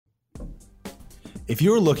If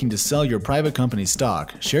you're looking to sell your private company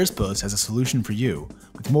stock, SharesPost has a solution for you.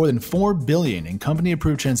 With more than $4 billion in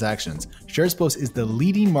company-approved transactions, SharesPost is the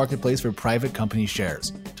leading marketplace for private company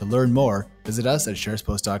shares. To learn more, visit us at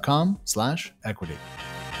sharespost.com/equity.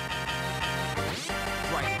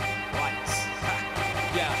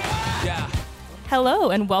 Hello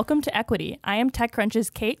and welcome to Equity. I am TechCrunch's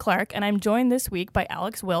Kate Clark, and I'm joined this week by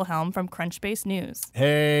Alex Wilhelm from Crunchbase News.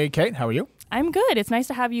 Hey, Kate, how are you? I'm good. It's nice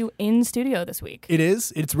to have you in studio this week. It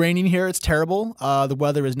is. It's raining here. It's terrible. The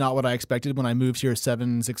weather is not what I expected when I moved here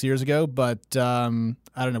 6 years ago, but I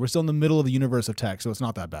don't know. We're still in the middle of the universe of tech, so it's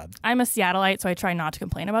not that bad. I'm a Seattleite, so I try not to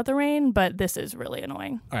complain about the rain, but this is really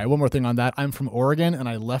annoying. All right, one more thing on that. I'm from Oregon, and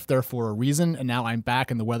I left there for a reason, and now I'm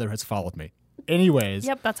back, and the weather has followed me. Anyways.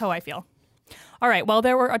 Yep, that's how I feel. All right, well,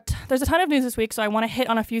 there's a ton of news this week, so I want to hit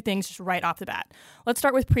on a few things just right off the bat. Let's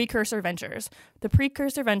start with Precursor Ventures. The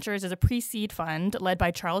Precursor Ventures is a pre-seed fund led by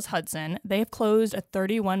Charles Hudson. They have closed a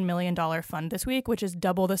 $31 million fund this week, which is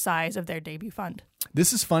double the size of their debut fund.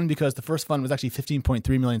 This is fun because the first fund was actually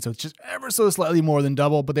 $15.3 million, so it's just ever so slightly more than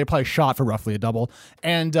double, but they probably shot for roughly a double.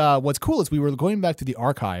 And what's cool is we were going back to the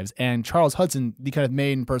archives, and Charles Hudson, the kind of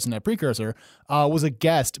main person at Precursor, was a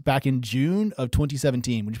guest back in June of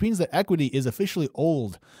 2017, which means that Equity is officially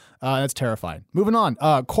old. That's terrifying. Moving on,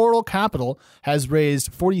 Coral Capital has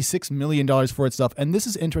raised $46 million for its stuff, and this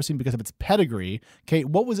is interesting because of its pedigree. Kate,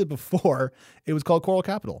 what was it before it was called Coral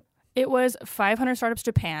Capital? It was 500 Startups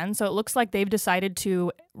Japan, so it looks like they've decided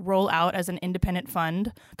to roll out as an independent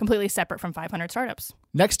fund, completely separate from 500 Startups.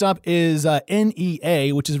 Next up is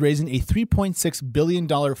NEA, which is raising a $3.6 billion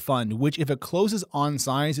fund, which, if it closes on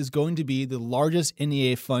size, is going to be the largest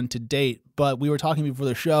NEA fund to date. But we were talking before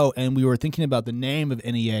the show, and we were thinking about the name of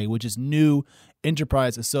NEA, which is New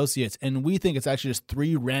Enterprise Associates, and we think it's actually just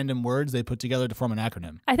three random words they put together to form an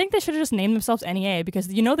acronym. I think they should have just named themselves NEA because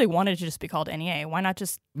they wanted to just be called NEA. Why not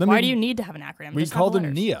just? Why do you need to have an acronym? We called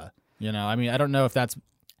them NEA. I don't know if that's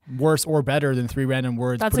worse or better than three random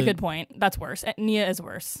words. That's a good point. That's worse. NEA is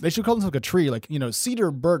worse. They should call themselves like a tree, like Cedar,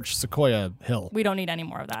 Birch, Sequoia, Hill. We don't need any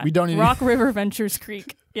more of that. We don't need Rock River Ventures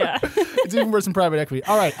Creek. Yeah. It's even worse than private equity.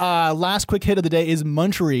 All right. Last quick hit of the day is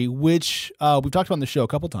Munchery, which we've talked about on the show a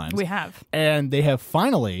couple times. We have. And they have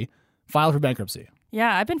finally filed for bankruptcy.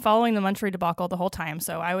 Yeah, I've been following the Munchery debacle the whole time,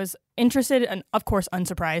 so I was interested and, of course,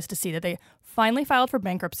 unsurprised to see that they finally filed for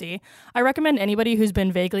bankruptcy. I recommend anybody who's been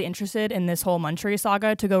vaguely interested in this whole Munchery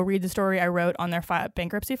saga to go read the story I wrote on their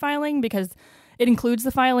bankruptcy filing because it includes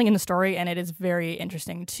the filing in the story, and it is very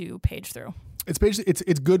interesting to page through. It's basically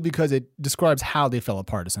it's good because it describes how they fell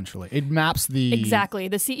apart. Essentially, it maps the exactly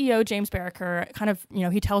the CEO James Barraker kind of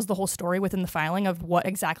he tells the whole story within the filing of what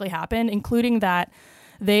exactly happened, including that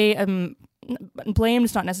they blamed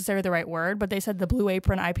is not necessarily the right word, but they said the Blue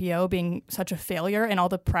Apron IPO being such a failure and all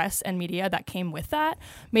the press and media that came with that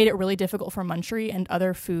made it really difficult for Munchery and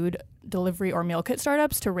other food delivery or meal kit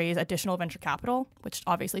startups to raise additional venture capital, which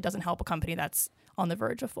obviously doesn't help a company that's on the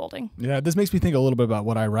verge of folding. Yeah, this makes me think a little bit about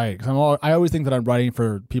what I write. Because I always think that I'm writing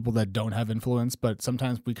for people that don't have influence, but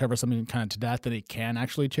sometimes we cover something kind of to death that it can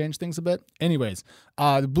actually change things a bit. Anyways,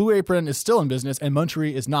 the Blue Apron is still in business and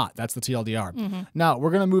Munchery is not. That's the TLDR. Mm-hmm. Now,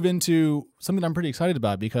 we're going to move into something I'm pretty excited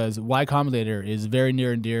about because Y Combinator is very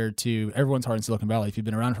near and dear to everyone's heart in Silicon Valley. If you've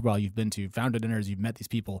been around for a while, you've been to founder dinners, you've met these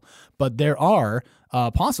people. But there are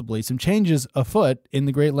possibly some changes afoot in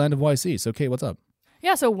the great land of YC. So, Kate, what's up?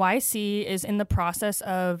 Yeah, so YC is in the process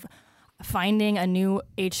of finding a new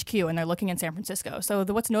HQ, and they're looking in San Francisco. So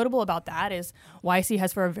what's notable about that is YC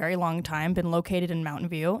has for a very long time been located in Mountain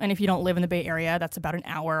View. And if you don't live in the Bay Area, that's about an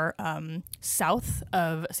hour south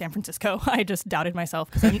of San Francisco. I just doubted myself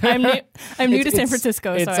because I'm new to San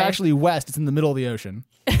Francisco. It's actually west. It's in the middle of the ocean.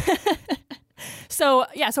 So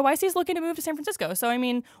YC is looking to move to San Francisco.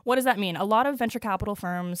 So, what does that mean? A lot of venture capital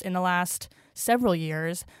firms in the last several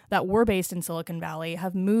years that were based in Silicon Valley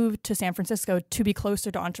have moved to San Francisco to be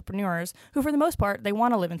closer to entrepreneurs who, for the most part, they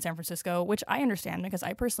want to live in San Francisco, which I understand because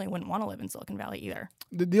I personally wouldn't want to live in Silicon Valley either.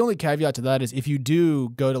 The only caveat to that is if you do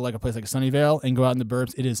go to like a place like Sunnyvale and go out in the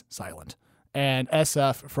burbs, it is silent. And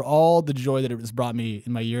SF, for all the joy that it has brought me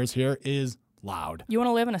in my years here, is loud. You want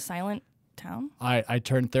to live in a silent town? I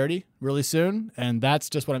turned 30 really soon, and that's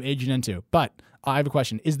just what I'm aging into. But I have a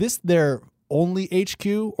question. Is this their only HQ,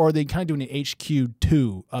 or are they kind of doing an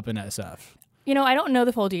HQ2 up in SF? I don't know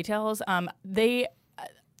the full details.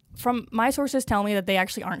 From my sources tell me that they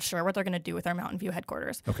actually aren't sure what they're going to do with their Mountain View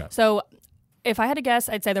headquarters. Okay. So if I had to guess,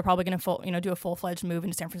 I'd say they're probably going to do a full-fledged move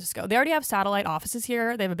into San Francisco. They already have satellite offices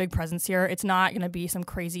here. They have a big presence here. It's not going to be some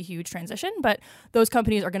crazy huge transition, but those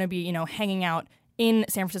companies are going to be, hanging out in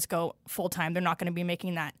San Francisco full-time. They're not going to be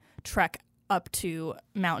making that trek up to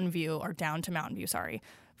Mountain View or down to Mountain View,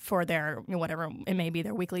 for their, whatever it may be,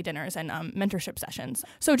 their weekly dinners and mentorship sessions.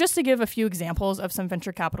 So just to give a few examples of some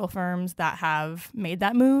venture capital firms that have made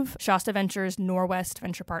that move: Shasta Ventures, Norwest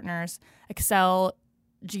Venture Partners, Excel,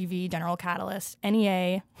 GV, General Catalyst,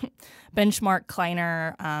 NEA, Benchmark,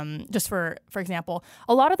 Kleiner, just for example.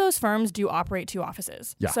 A lot of those firms do operate 2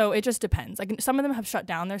 offices. Yeah. So it just depends. Like some of them have shut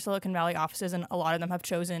down their Silicon Valley offices, and a lot of them have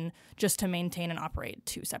chosen just to maintain and operate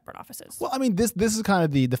 2 separate offices. Well, I mean, this is kind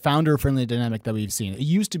of the founder-friendly dynamic that we've seen. It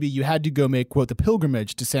used to be you had to go make, quote, the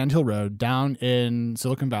pilgrimage to Sand Hill Road down in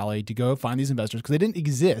Silicon Valley to go find these investors because they didn't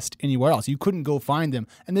exist anywhere else. You couldn't go find them,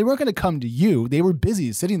 and they weren't going to come to you. They were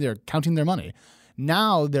busy sitting there counting their money.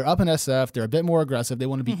 Now they're up in SF. They're a bit more aggressive. They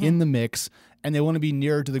want to be in the mix, and they want to be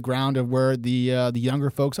nearer to the ground of where the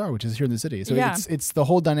younger folks are, which is here in the city. So it's the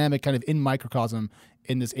whole dynamic kind of in microcosm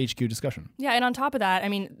in this HQ discussion. Yeah, and on top of that, I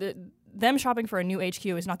mean, them shopping for a new HQ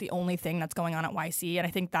is not the only thing that's going on at YC, and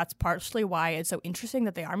I think that's partially why it's so interesting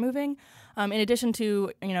that they are moving. In addition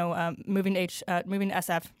to moving to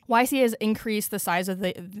SF, YC has increased the size of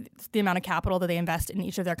the amount of capital that they invest in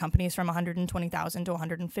each of their companies from 120,000 to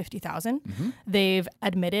 150,000. They've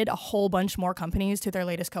admitted a whole bunch more companies to their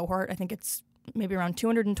latest cohort. I think it's maybe around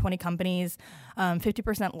 220 companies,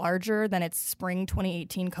 50% larger than its spring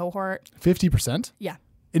 2018 cohort. 50%? Yeah.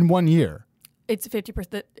 In 1 year? It's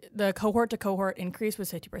 50%. The cohort to cohort increase was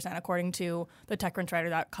 50%, according to the TechCrunch writer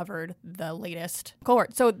that covered the latest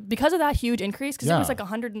cohort. So because of that huge increase, because it was like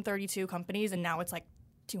 132 companies, and now it's like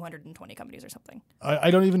 220 companies or something.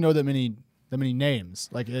 I don't even know that many names.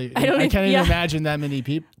 Like I can't even imagine that many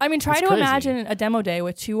people. I mean, try to imagine a demo day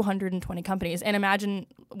with 220 companies, and imagine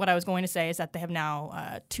what I was going to say is that they have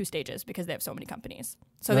now 2 stages because they have so many companies.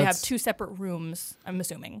 So they have 2 separate rooms, I'm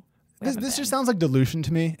assuming. This just sounds like dilution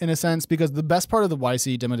to me in a sense, because the best part of the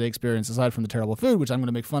YC demo day experience, aside from the terrible food, which I'm going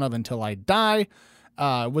to make fun of until I die,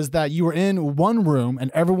 was that you were in one room and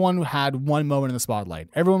everyone had one moment in the spotlight.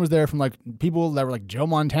 Everyone was there, from like people that were like Joe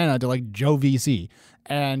Montana to like Joe VC.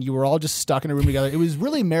 And you were all just stuck in a room together. It was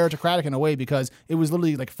really meritocratic in a way, because it was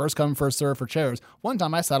literally like first come, first serve for chairs. One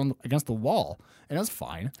time I sat against the wall, and it was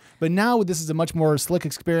fine. But now this is a much more slick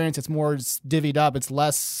experience. It's more divvied up. It's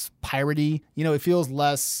less piratey. It feels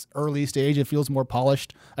less early stage. It feels more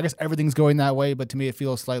polished. I guess everything's going that way, but to me it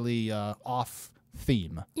feels slightly off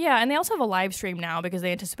theme. Yeah, and they also have a live stream now because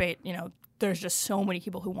they anticipate, there's just so many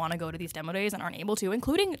people who want to go to these demo days and aren't able to,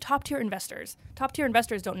 including top-tier investors. Top-tier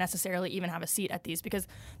investors don't necessarily even have a seat at these because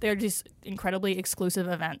they're just incredibly exclusive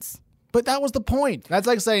events. But that was the point. That's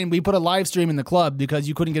like saying we put a live stream in the club because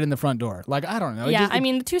you couldn't get in the front door. Like, I don't know. Yeah, I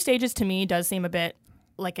mean, the 2 stages to me does seem a bit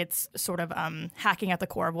like it's sort of hacking at the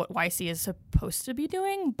core of what YC is supposed to be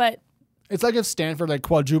doing, but... It's like if Stanford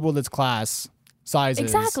quadrupled its class sizes.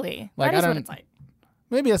 Exactly. That is what it's like.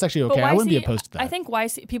 Maybe that's actually okay. YC, I wouldn't be opposed to that. I think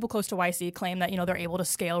people close to YC claim that they're able to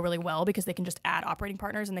scale really well because they can just add operating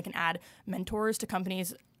partners and they can add mentors to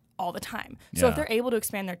companies all the time. So if they're able to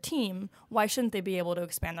expand their team, why shouldn't they be able to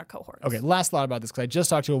expand their cohorts? Okay, last thought about this, because I just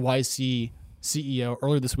talked to a YC CEO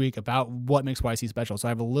earlier this week about what makes YC special. So I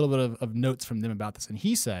have a little bit of notes from them about this. And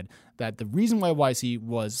he said that the reason why YC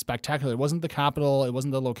was spectacular, it wasn't the capital, it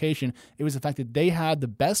wasn't the location, it was the fact that they had the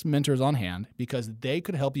best mentors on hand because they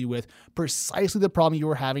could help you with precisely the problem you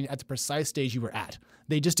were having at the precise stage you were at.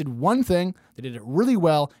 They just did one thing, they did it really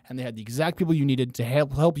well, and they had the exact people you needed to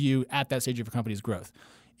help you at that stage of your company's growth.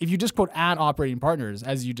 If you just, quote, add operating partners,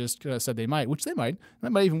 as you just said they might, which they might,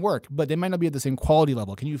 that might even work, but they might not be at the same quality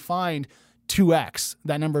level. Can you find 2x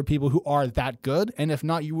that number of people who are that good? And if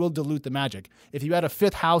not, you will dilute the magic. If you add a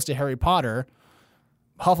 5th house to Harry Potter,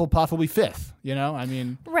 Hufflepuff will be 5th, I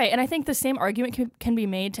mean... Right, and I think the same argument can be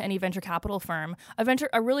made to any venture capital firm.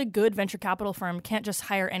 A really good venture capital firm can't just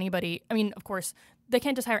hire anybody. I mean, of course, they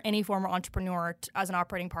can't just hire any former entrepreneur as an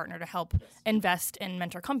operating partner to help invest and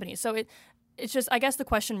mentor companies. So it's just, I guess the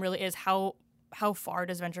question really is how far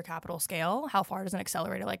does venture capital scale? How far does an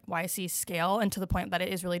accelerator like YC scale? And to the point that it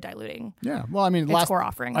is really diluting. Yeah. Well, I mean, its core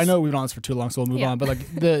offerings. I know we've been on this for too long, so we'll move on. But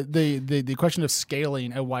the question of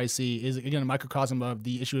scaling at YC is, again, a microcosm of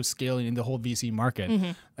the issue of scaling in the whole VC market.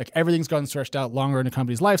 Mm-hmm. Like, everything's gotten stretched out longer in a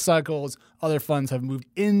company's life cycles. Other funds have moved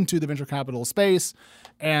into the venture capital space.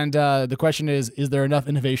 And the question is there enough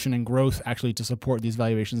innovation and growth actually to support these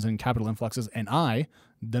valuations and capital influxes? And I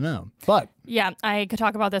don't know. But yeah, I could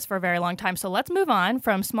talk about this for a very long time. So let's move on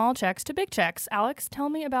from small checks to big checks. Alex, tell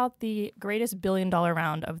me about the greatest billion-dollar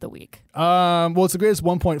round of the week. Well, it's the greatest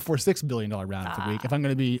 $1.46 billion round of the week, if I'm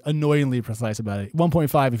going to be annoyingly precise about it.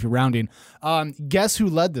 1.5 if you're rounding. Guess who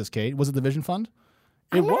led this, Kate? Was it the Vision Fund?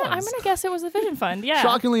 I'm gonna guess it was the Vision Fund. Yeah.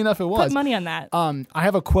 Shockingly enough, it was. Put money on that. I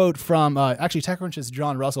have a quote from actually TechCrunch's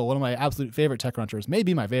John Russell, one of my absolute favorite TechCrunchers,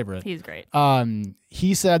 maybe my favorite. He's great.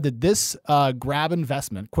 He said that this Grab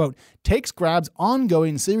investment, quote, takes Grab's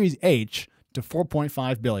ongoing Series H to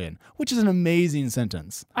 $4.5 billion, which is an amazing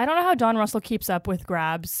sentence. I don't know how John Russell keeps up with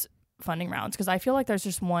Grab's funding rounds because I feel like there's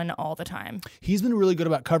just one all the time. He's been really good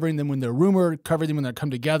about covering them when they're rumored, covering them when they come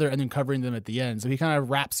together, and then covering them at the end. So he kind of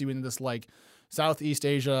wraps you into this like Southeast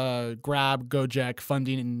Asia, Grab, Gojek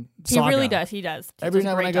funding and saga. He really does. He does. Every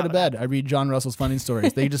night when I go to bed, I read John Russell's funding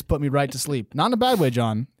stories. They just put me right to sleep. Not in a bad way,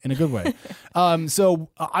 John, in a good way. So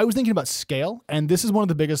I was thinking about scale, and this is one of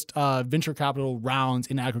the biggest venture capital rounds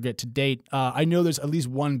in aggregate to date. I know there's at least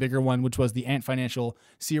one bigger one, which was the Ant Financial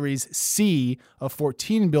Series C of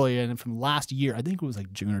 $14 billion from last year. I think it was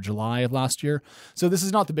like June or July of last year. So this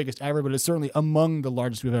is not the biggest ever, but it's certainly among the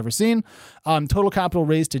largest we've ever seen. Total capital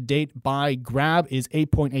raised to date by Grab is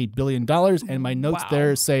 $8.8 billion, and my notes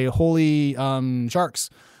there say holy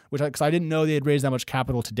sharks, because I didn't know they had raised that much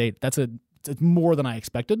capital to date. It's more than I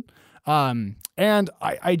expected. And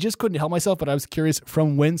I just couldn't help myself, but I was curious,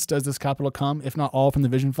 from whence does this capital come, if not all from the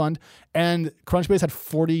Vision Fund? And Crunchbase had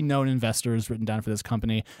 40 known investors written down for this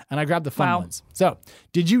company, and I grabbed the fun ones. So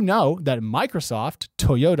did you know that Microsoft,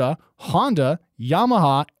 Toyota, Honda,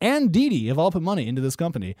 Yamaha, and Didi have all put money into this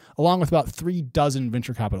company, along with about 36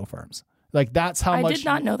 venture capital firms? Like, that's how much. I did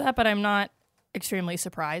not know that, but I'm not extremely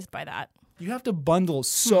surprised by that. You have to bundle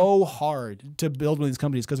so hard to build one of these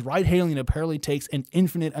companies because ride-hailing apparently takes an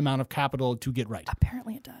infinite amount of capital to get right.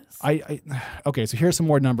 Apparently it does. Okay, so here's some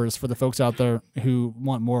more numbers for the folks out there who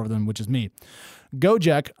want more of them, which is me.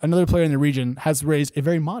 Gojek, another player in the region, has raised a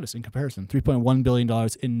very modest, in comparison, $3.1 billion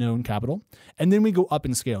in known capital. And then we go up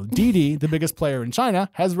in scale. Didi, the biggest player in China,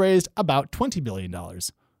 has raised about $20 billion.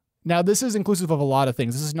 Now, this is inclusive of a lot of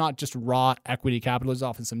things. This is not just raw equity capital. There's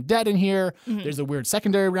often some debt in here. Mm-hmm. There's a weird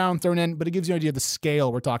secondary round thrown in, but it gives you an idea of the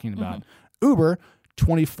scale we're talking about. Mm-hmm. Uber,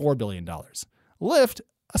 $24 billion. Lyft,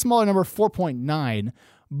 a smaller number, 4.9.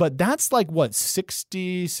 But that's like, what,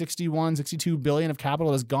 60, 61, 62 billion of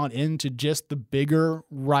capital has gone into just the bigger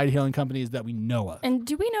ride-hailing companies that we know of. And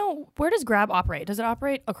do we know, where does Grab operate? Does it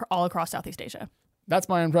operate all across Southeast Asia? That's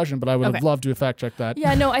my impression, but I would have loved to fact check that.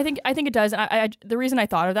 Yeah, no, I think it does. And the reason I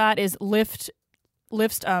thought of that is Lyft's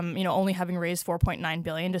only having raised 4.9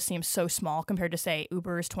 billion just seems so small compared to, say,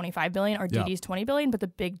 Uber's 25 billion or Didi's 20 billion. But the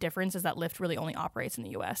big difference is that Lyft really only operates in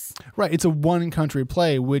the U.S. Right. It's a one country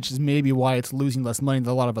play, which is maybe why it's losing less money than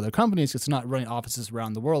a lot of other companies. It's not running offices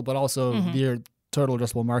around the world, but also their total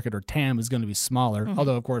addressable market, or TAM, is going to be smaller.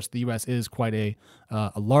 Although, of course, the U.S. is quite a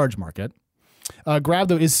large market. Grab,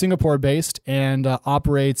 though, is Singapore-based and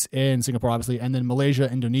operates in Singapore, obviously, and then Malaysia,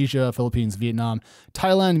 Indonesia, Philippines, Vietnam,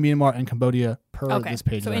 Thailand, Myanmar, and Cambodia per this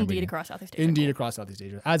page. So indeed across Southeast Asia. Indeed across Southeast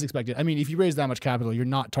Asia, as expected. I mean, if you raise that much capital, you're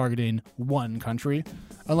not targeting one country,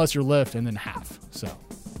 unless you're Lyft, and then half. So,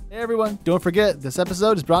 hey everyone, don't forget, this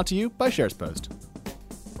episode is brought to you by SharesPost.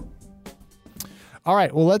 All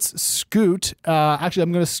right, well, let's scoot. Actually,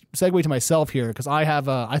 I'm going to segue to myself here because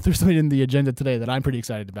I threw something in the agenda today that I'm pretty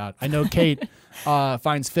excited about. I know Kate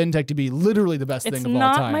finds fintech to be literally the best thing of all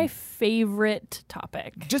time. It's not my favorite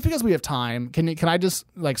topic. Just because we have time, can I just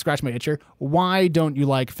scratch my itch here? Why don't you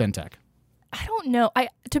like fintech? I don't know.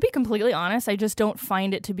 To be completely honest, I just don't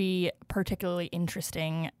find it to be particularly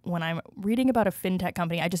interesting when I'm reading about a fintech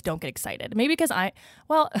company. I just don't get excited. Maybe because I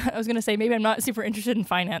was going to say maybe I'm not super interested in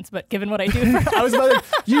finance, but given what I do,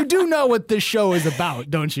 you do know what this show is about,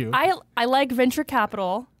 don't you? I like venture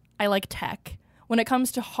capital. I like tech. When it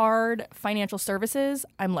comes to hard financial services,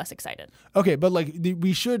 I'm less excited. Okay, but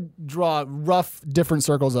we should draw rough different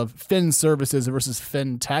circles of fin services versus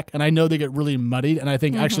fintech, and I know they get really muddied, and I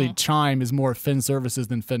think actually Chime is more fin services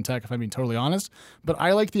than fintech, if I'm being totally honest. But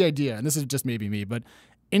I like the idea, and this is just maybe me, but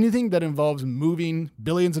anything that involves moving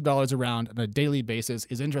billions of dollars around on a daily basis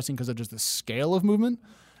is interesting because of just the scale of movement.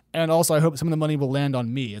 And also, I hope some of the money will land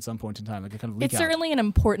on me at some point in time, It's certainly an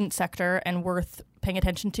important sector and worth paying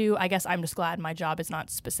attention to. I guess I'm just glad my job is not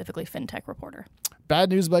specifically fintech reporter. Bad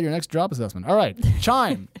news about your next job assessment. All right,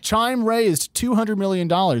 Chime. Chime raised $200 million,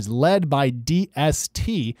 led by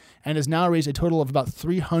DST, and has now raised a total of about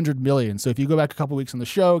 $300 million. So if you go back a couple weeks on the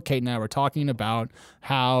show, Kate and I were talking about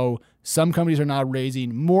how some companies are now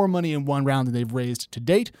raising more money in one round than they've raised to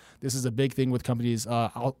date. This is a big thing with companies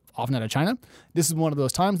often out of China. This is one of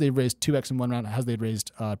those times they've raised 2x in one round as they've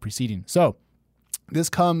raised preceding. So this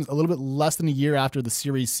comes a little bit less than a year after the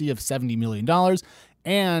Series C of $70 million.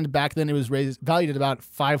 And back then it was valued at about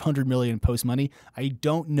 $500 million post-money. I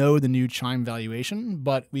don't know the new Chime valuation,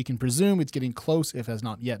 but we can presume it's getting close if it has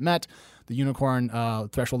not yet met the unicorn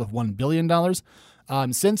threshold of $1 billion.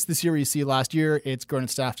 Since the Series C last year, it's grown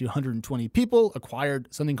its staff to 120 people, acquired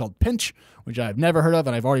something called Pinch, which I've never heard of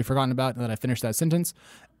and I've already forgotten about now that I finished that sentence.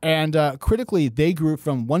 And critically, they grew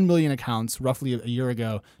from 1 million accounts roughly a year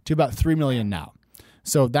ago to about 3 million now.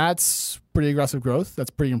 So that's pretty aggressive growth. That's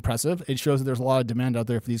pretty impressive. It shows that there's a lot of demand out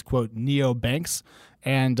there for these, quote, neo banks.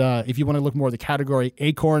 And if you want to look more at the category,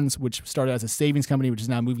 Acorns, which started as a savings company, which is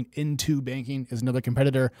now moving into banking, is another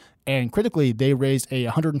competitor. And critically, they raised a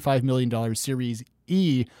 $105 million Series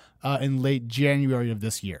E in late January of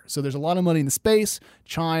this year. So there's a lot of money in the space.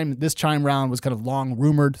 This Chime round was kind of long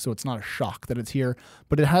rumored, so it's not a shock that it's here.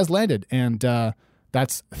 But it has landed, and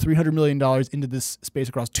that's $300 million into this space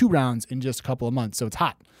across 2 rounds in just a couple of months. So it's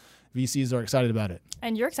hot. VCs are excited about it.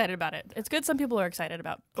 And you're excited about it. It's good some people are excited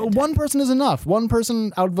about it. One person is enough. One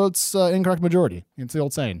person outvotes incorrect majority. It's the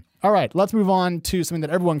old saying. All right, let's move on to something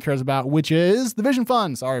that everyone cares about, which is the Vision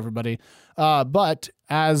Fund. Sorry, everybody. But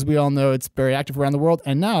as we all know, it's very active around the world,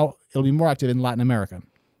 and now it'll be more active in Latin America.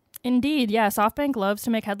 Indeed, yeah. SoftBank loves to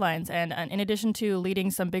make headlines, and in addition to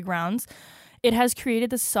leading some big rounds, it has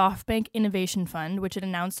created the SoftBank Innovation Fund, which it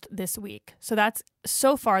announced this week.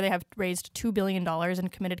 So far they have raised $2 billion in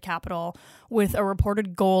committed capital with a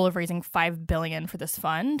reported goal of raising $5 billion for this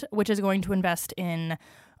fund, which is going to invest in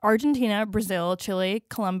Argentina, Brazil, Chile,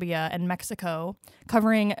 Colombia, and Mexico,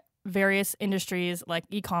 covering various industries like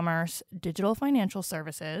e-commerce, digital financial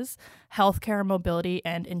services, healthcare, mobility,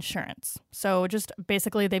 and insurance. So just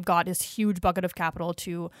basically they've got this huge bucket of capital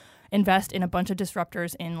to invest in a bunch of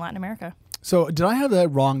disruptors in Latin America. So did I have that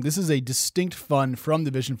wrong? This is a distinct fund from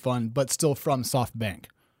the Vision Fund, but still from SoftBank.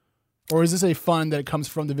 Or is this a fund that comes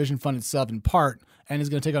from the Vision Fund itself in part and is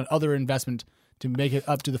going to take on other investment to make it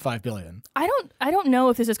up to the $5 billion? I don't know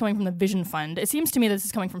if this is coming from the Vision Fund. It seems to me this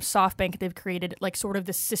is coming from SoftBank. They've created like sort of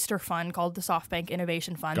this sister fund called the SoftBank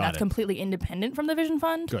Innovation Fund that's completely independent from the Vision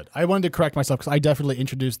Fund. Good. I wanted to correct myself because I definitely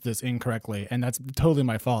introduced this incorrectly, and that's totally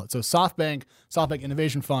my fault. So SoftBank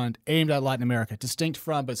Innovation Fund, aimed at Latin America, distinct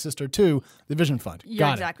from but sister to the Vision Fund.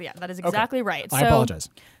 Yeah, that is exactly right. I apologize.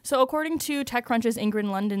 So according to TechCrunch's Ingrid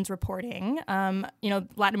London's reporting,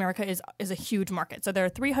 Latin America is a huge market. So there are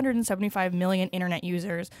 375 million internet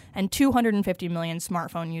users and 250 million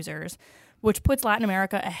smartphone users, which puts Latin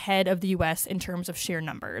America ahead of the U.S. in terms of sheer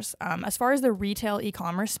numbers. As far as the retail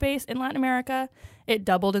e-commerce space in Latin America, it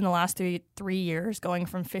doubled in the last three years, going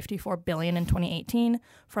from $54 billion in 2018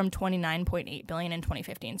 from $29.8 billion in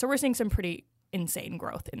 2015. So we're seeing some pretty insane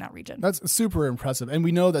growth in that region. That's super impressive. And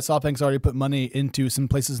we know that SoftBank's already put money into some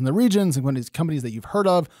places in the region, some companies that you've heard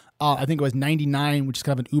of. I think it was 99, which is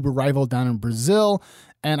kind of an Uber rival down in Brazil.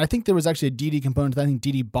 And I think there was actually a Didi component. I think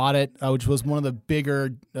Didi bought it, which was one of the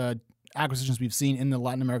bigger acquisitions we've seen in the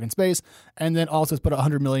Latin American space. And then also it's put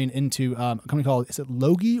 $100 million into a company called, is it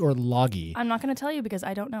Logi or Logi? I'm not going to tell you because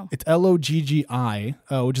I don't know. It's Loggi,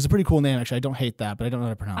 which is a pretty cool name, actually. I don't hate that, but I don't know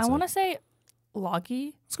how to pronounce it. I want to say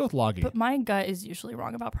Logi. Let's go with Logi. But my gut is usually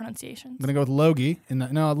wrong about pronunciations. I'm going to go with Logi.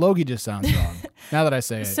 No, Logi just sounds wrong. Now that I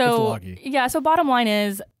say it, it's Logi. Yeah, so bottom line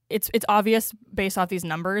is, it's obvious based off these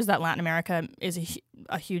numbers that Latin America is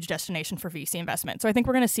a huge destination for VC investment. So I think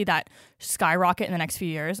we're going to see that skyrocket in the next few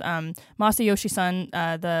years. Masayoshi Son,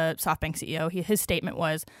 the SoftBank CEO, his statement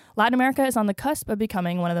was, Latin America is on the cusp of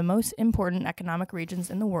becoming one of the most important economic regions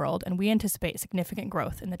in the world, and we anticipate significant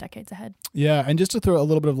growth in the decades ahead. Yeah, and just to throw a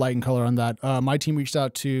little bit of light and color on that, my team reached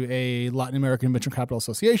out to a Latin American Venture Capital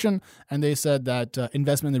Association, and they said that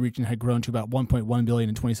investment in the region had grown to about $1.1 billion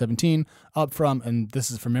in 2017, up from, and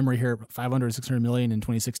this is from memory here, 500 to 600 million in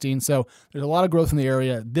 2016. So there's a lot of growth in the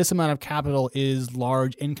area. This amount of capital is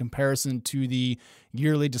large in comparison to the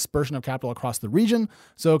yearly dispersion of capital across the region.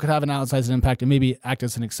 So it could have an outsized impact and maybe act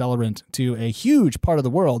as an accelerant to a huge part of the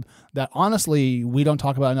world that honestly we don't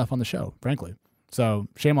talk about enough on the show, frankly. So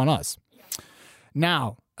shame on us.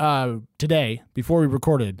 Now, today, before we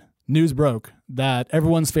recorded, news broke that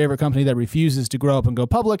everyone's favorite company that refuses to grow up and go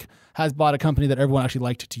public has bought a company that everyone actually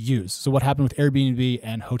liked to use. So what happened with Airbnb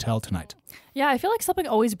and Hotel Tonight? Yeah, I feel like something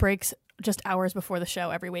always breaks just hours before the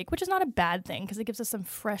show every week, which is not a bad thing because it gives us some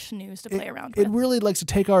fresh news to play around with. It really likes to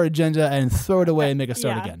take our agenda and throw it away and make us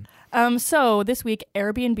start again. So this week,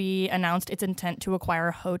 Airbnb announced its intent to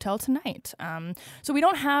acquire Hotel Tonight. So we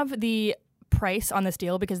don't have the price on this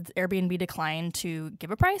deal because Airbnb declined to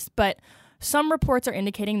give a price, but some reports are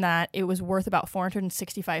indicating that it was worth about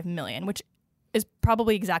 $465 million, which is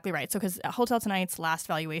probably exactly right. So because Hotel Tonight's last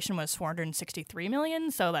valuation was $463 million,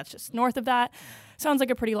 so that's just north of that. Sounds like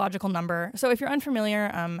a pretty logical number. So if you're unfamiliar,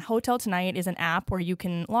 Hotel Tonight is an app where you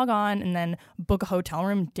can log on and then book a hotel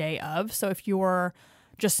room day of. So if you're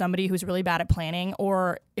just somebody who's really bad at planning,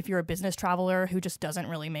 or if you're a business traveler who just doesn't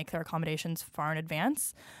really make their accommodations far in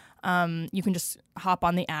advance, You can just hop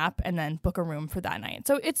on the app and then book a room for that night.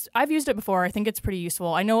 So I've used it before. I think it's pretty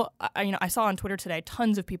useful. I know, I saw on Twitter today,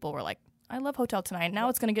 tons of people were like, I love Hotel Tonight. Now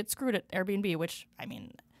it's going to get screwed at Airbnb, which, I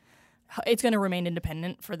mean, it's going to remain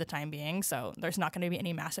independent for the time being. So there's not going to be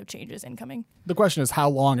any massive changes incoming. The question is how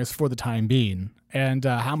long is for the time being, and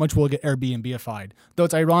how much will it get Airbnb-ified? Though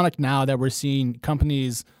it's ironic now that we're seeing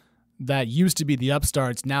companies that used to be the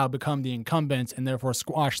upstarts now become the incumbents and therefore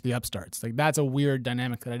squash the upstarts. Like, that's a weird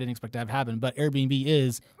dynamic that I didn't expect to have happen, but Airbnb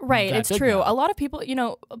is right. It's true. Now. A lot of people,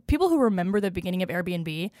 people who remember the beginning of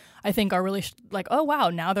Airbnb, I think are really like, oh wow,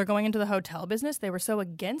 now they're going into the hotel business. They were so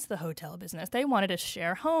against the hotel business. They wanted to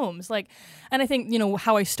share homes. And I think,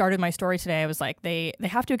 how I started my story today, I was like, they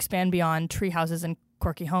have to expand beyond tree houses and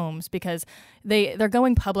quirky homes because they're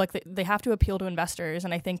going public. They have to appeal to investors,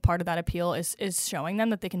 and I think part of that appeal is showing them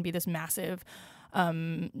that they can be this massive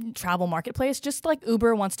travel marketplace, just like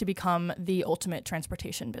Uber wants to become the ultimate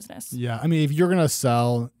transportation business. Yeah, I mean, if you're gonna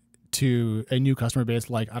sell to a new customer base,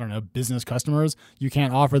 like, I don't know, business customers, you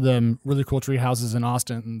can't offer them really cool tree houses in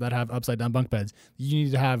Austin that have upside down bunk beds. You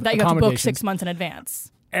need to have that you have to book 6 months in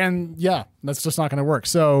advance. And yeah, that's just not going to work.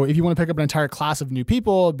 So if you want to pick up an entire class of new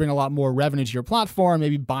people, bring a lot more revenue to your platform,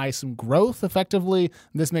 maybe buy some growth effectively,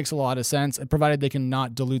 this makes a lot of sense, provided they can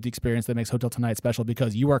not dilute the experience that makes Hotel Tonight special,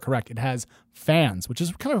 because you are correct. It has fans, which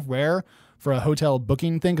is kind of rare for a hotel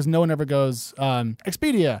booking thing because no one ever goes,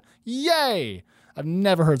 Expedia, yay! I've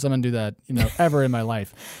never heard someone do that, ever in my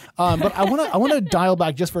life. But I want to dial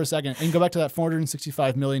back just for a second and go back to that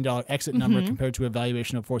 $465 million exit number compared to a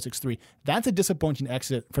valuation of 463. That's a disappointing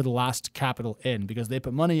exit for the last capital in, because they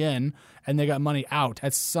put money in and they got money out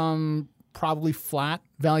at some probably flat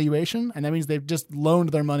valuation, and that means they've just loaned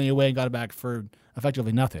their money away and got it back for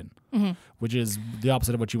effectively nothing, which is the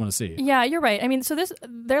opposite of what you want to see. Yeah, you're right. I mean, so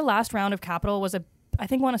their last round of capital was I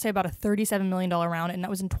want to say about a $37 million round, and that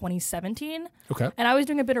was in 2017. Okay. And I was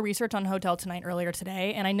doing a bit of research on Hotel Tonight earlier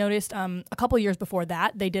today, and I noticed a couple of years before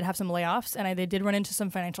that, they did have some layoffs, and they did run into some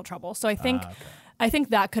financial trouble. So I think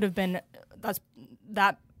that could have been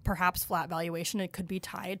that perhaps flat valuation. It could be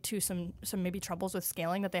tied to some maybe troubles with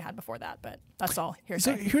scaling that they had before that, but that's all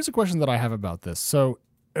hearsay. So here's a question that I have about this. So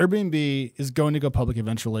Airbnb is going to go public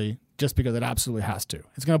eventually just because it absolutely has to.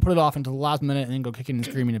 It's going to put it off until the last minute and then go kicking and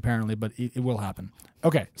screaming apparently, but it will happen.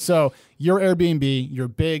 Okay, so you're Airbnb, you're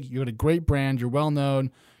big, you got a great brand, you're well known,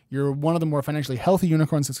 you're one of the more financially healthy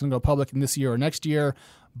unicorns that's going to go public in this year or next year,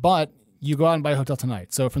 but you go out and buy Hotel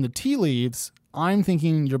Tonight. So from the tea leaves, I'm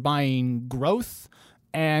thinking you're buying growth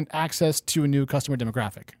and access to a new customer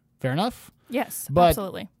demographic. Fair enough? Yes, but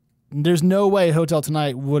absolutely. There's no way Hotel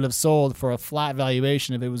Tonight would have sold for a flat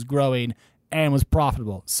valuation if it was growing and was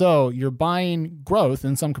profitable. So you're buying growth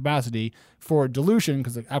in some capacity for dilution,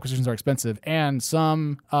 because the acquisitions are expensive, and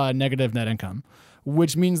some negative net income,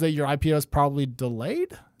 which means that your IPO is probably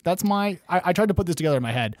delayed. That's I tried to put this together in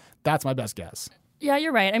my head. That's my best guess. Yeah,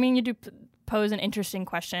 you're right. I mean, you do pose an interesting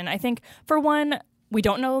question. I think, for one, we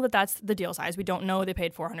don't know that that's the deal size. We don't know they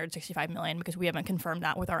paid $465 million because we haven't confirmed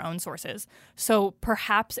that with our own sources. So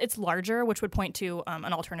perhaps it's larger, which would point to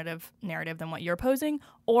an alternative narrative than what you're posing.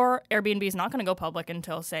 Or Airbnb is not going to go public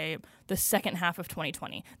until, say, the second half of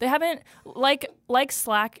 2020. They haven't, like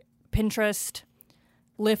Slack, Pinterest,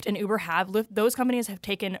 Lyft, and Uber those companies have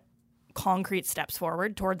taken concrete steps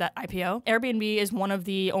forward toward that IPO. Airbnb is one of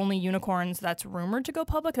the only unicorns that's rumored to go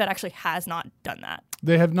public that actually has not done that.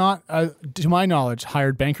 They have not, to my knowledge,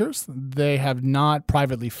 hired bankers. They have not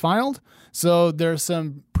privately filed. So there's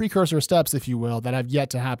some precursor steps, if you will, that have yet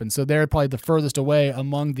to happen. So they're probably the furthest away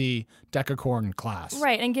among the decacorn class.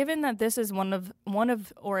 Right. And given that this is one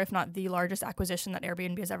of, or if not the largest acquisition that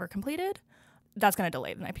Airbnb has ever completed, that's going to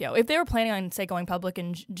delay the IPO. If they were planning on, say, going public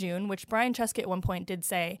in June, which Brian Chesky at one point did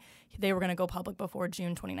say they were going to go public before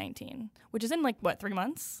June 2019, which is in 3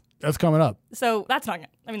 months? That's coming up. So that's not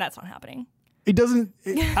happening. It doesn't,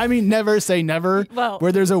 never say never. Well,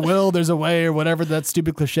 where there's a will, there's a way, or whatever that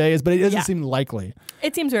stupid cliche is, but it doesn't seem likely.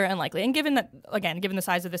 It seems very unlikely. And given the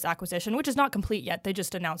size of this acquisition, which is not complete yet, they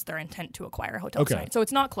just announced their intent to acquire Hotel Tonight. So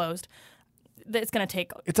it's not closed. It's going to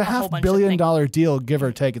take it's a $500 million deal, give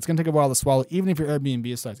or take. It's going to take a while to swallow, even if your Airbnb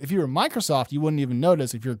is size. If you were Microsoft, you wouldn't even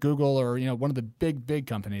notice. If you're Google or one of the big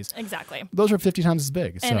companies, exactly, those are 50 times as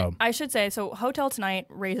big. And so I should say, Hotel Tonight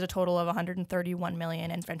raised a total of $131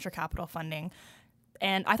 million in venture capital funding,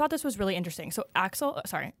 and I thought this was really interesting. So Accel.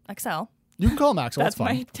 You can call him Axel. That's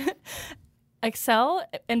fine. Accel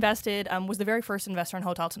invested, was the very first investor in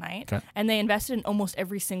Hotel Tonight, and they invested in almost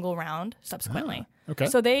every single round subsequently. Okay.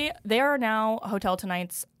 So they are now Hotel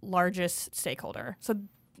Tonight's largest stakeholder. So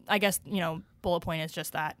I guess, bullet point is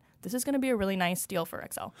just that this is going to be a really nice deal for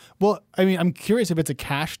Excel. Well, I mean, I'm curious if it's a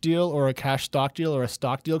cash deal or a cash stock deal or a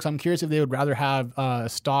stock deal, because I'm curious if they would rather have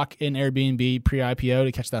stock in Airbnb pre-IPO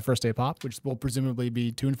to catch that first day pop, which will presumably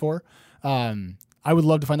be tuned for. I would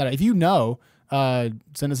love to find that out. If you know,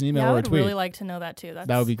 send us an email or a tweet. I would really like to know that too.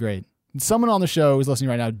 That would be great. Someone on the show who's listening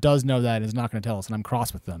right now does know that and is not going to tell us, and I'm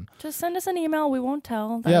cross with them. Just send us an email. We won't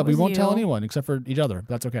tell. We won't tell anyone except for each other.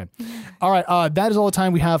 That's okay. All right. That is all the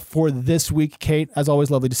time we have for this week. Kate, as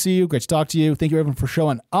always, lovely to see you. Great to talk to you. Thank you, everyone, for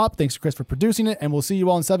showing up. Thanks to Chris for producing it, and we'll see you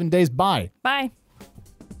all in 7 days. Bye. Bye.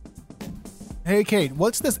 Hey, Kate,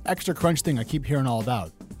 what's this Extra Crunch thing I keep hearing all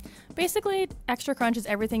about? Basically, Extra Crunch is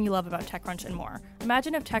everything you love about TechCrunch and more.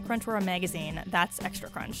 Imagine if TechCrunch were a magazine, that's Extra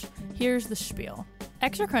Crunch. Here's the spiel.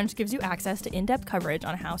 Extra Crunch gives you access to in-depth coverage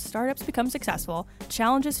on how startups become successful,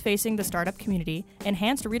 challenges facing the startup community,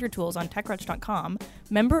 enhanced reader tools on TechCrunch.com,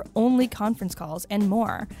 member-only conference calls, and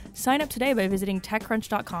more. Sign up today by visiting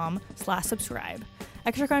TechCrunch.com/subscribe.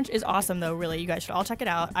 Extra Crunch is awesome, though, really. You guys should all check it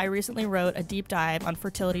out. I recently wrote a deep dive on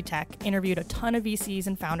fertility tech, interviewed a ton of VCs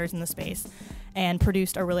and founders in the space, and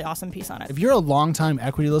produced a really awesome piece on it. If you're a longtime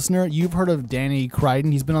equity listener, you've heard of Danny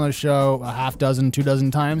Crichton. He's been on the show a half dozen, 24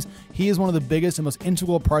 times. He is one of the biggest and most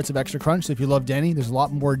integral parts of Extra Crunch. So if you love Danny, there's a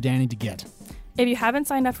lot more Danny to get. If you haven't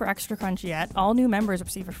signed up for Extra Crunch yet, all new members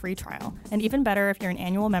receive a free trial. And even better, if you're an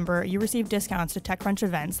annual member, you receive discounts to TechCrunch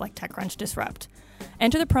events like TechCrunch Disrupt.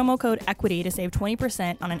 Enter the promo code EQUITY to save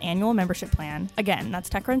 20% on an annual membership plan. Again, that's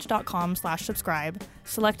TechCrunch.com/subscribe.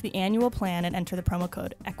 Select the annual plan and enter the promo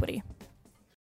code EQUITY.